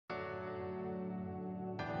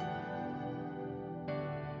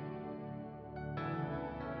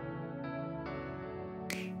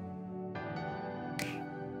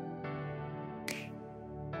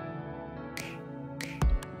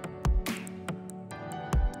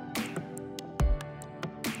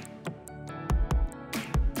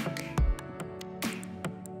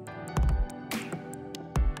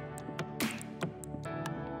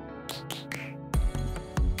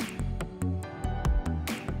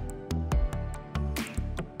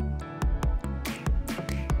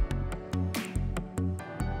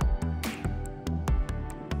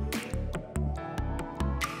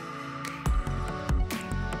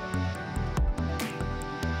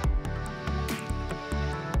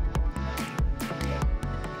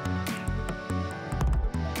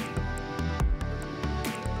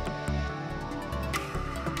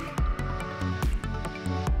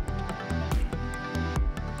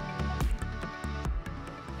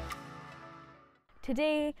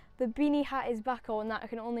Today, the beanie hat is back on. That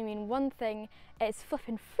can only mean one thing: it's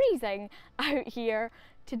flipping freezing out here.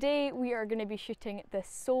 Today we are going to be shooting the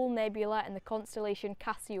Soul Nebula in the constellation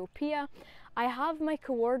Cassiopeia. I have my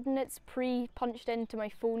coordinates pre-punched into my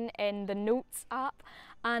phone in the Notes app,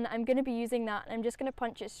 and I'm going to be using that. I'm just going to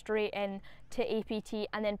punch it straight in to APT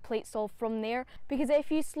and then plate solve from there, because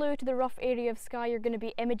if you slew to the rough area of sky you're going to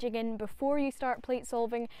be imaging in before you start plate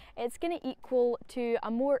solving, it's going to equal to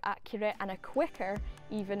a more accurate and a quicker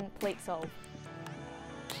even plate solve.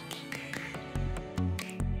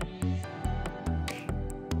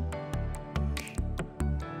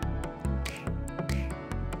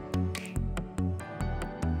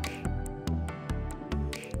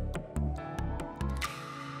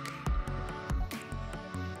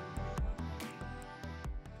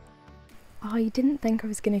 I didn't think I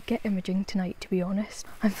was going to get imaging tonight, to be honest.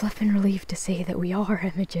 I'm flipping relieved to say that we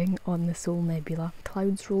are imaging on the Soul Nebula.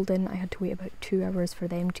 Clouds rolled in, I had to wait about 2 hours for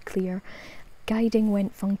them to clear. Guiding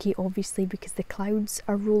went funky obviously because the clouds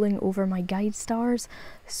are rolling over my guide stars,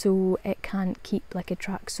 so it can't keep like a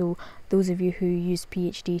track. So those of you who use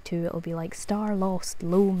PhD 2, it'll be like star lost,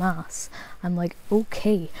 low mass. I'm like,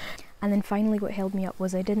 okay. And then finally what held me up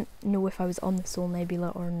was I didn't know if I was on the Soul Nebula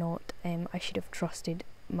or not. I should have trusted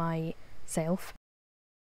myself.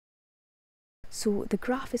 So the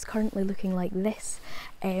graph is currently looking like this.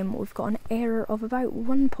 We've got an error of about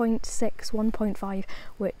 1.6, 1.5,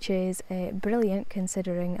 which is brilliant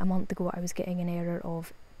considering a month ago I was getting an error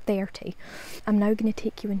of 30. I'm now going to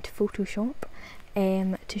take you into Photoshop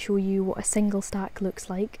to show you what a single stack looks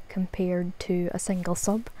like compared to a single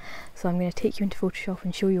sub. So I'm going to take you into Photoshop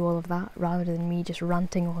and show you all of that rather than me just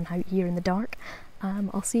ranting on out here in the dark.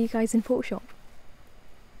 I'll see you guys in Photoshop.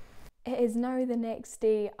 It is now the next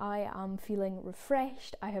day. I am feeling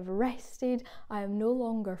refreshed, I have rested, I am no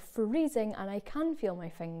longer freezing and I can feel my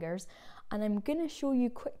fingers, and I'm going to show you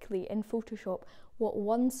quickly in Photoshop what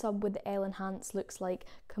one sub with the l-enhnace looks like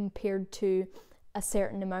compared to a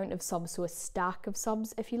certain amount of subs, so a stack of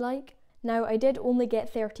subs if you like. Now I did only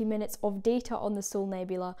get 30 minutes of data on the Soul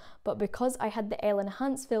Nebula, but because I had the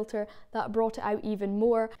l-enhnace filter that brought it out even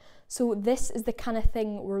more. So this is the kind of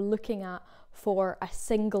thing we're looking at for a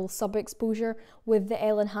single sub exposure with the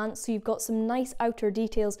l-enhnace. So you've got some nice outer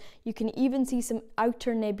details. You can even see some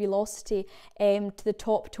outer nebulosity to the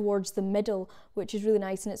top towards the middle, which is really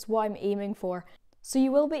nice, and it's what I'm aiming for. So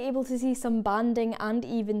you will be able to see some banding and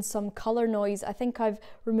even some colour noise. I think I've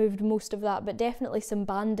removed most of that, but definitely some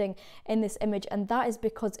banding in this image, and that is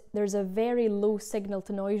because there's a very low signal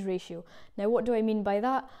to noise ratio. Now what do I mean by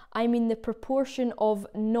that? I mean the proportion of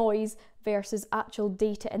noise versus actual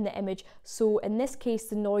data in the image. So in this case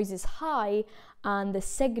the noise is high and the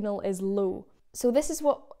signal is low. So this is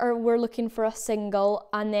what we're looking for, a single,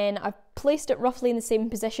 and then I've placed it roughly in the same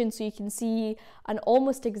position so you can see an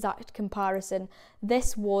almost exact comparison.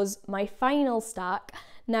 This was my final stack.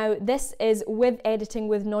 Now this is with editing,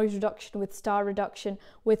 with noise reduction, with star reduction,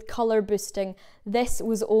 with colour boosting. This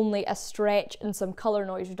was only a stretch and some colour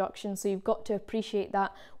noise reduction, so you've got to appreciate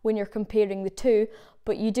that when you're comparing the two,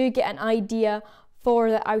 but you do get an idea for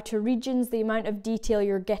the outer regions, the amount of detail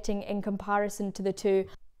you're getting in comparison to the two.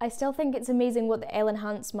 I still think it's amazing what the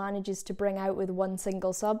l-enhnace manages to bring out with one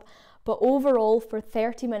single sub, but overall for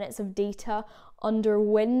 30 minutes of data under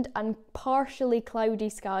wind and partially cloudy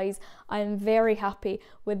skies, I am very happy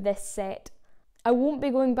with this set. I won't be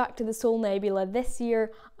going back to the Soul Nebula this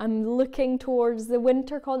year. I'm looking towards the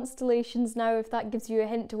winter constellations now, if that gives you a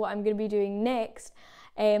hint to what I'm going to be doing next.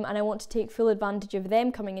 And I want to take full advantage of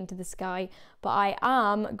them coming into the sky, but I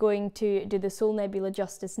am going to do the Soul Nebula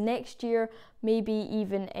justice next year, maybe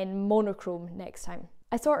even in monochrome next time.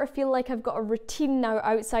 I sort of feel like I've got a routine now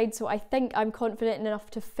outside, so I think I'm confident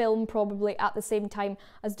enough to film probably at the same time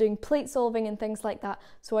as doing plate solving and things like that,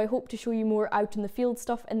 so I hope to show you more out in the field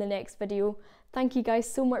stuff in the next video. Thank you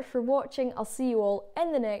guys so much for watching. I'll see you all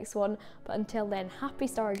in the next one, but until then, happy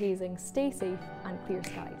stargazing, stay safe and clear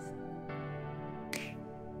skies.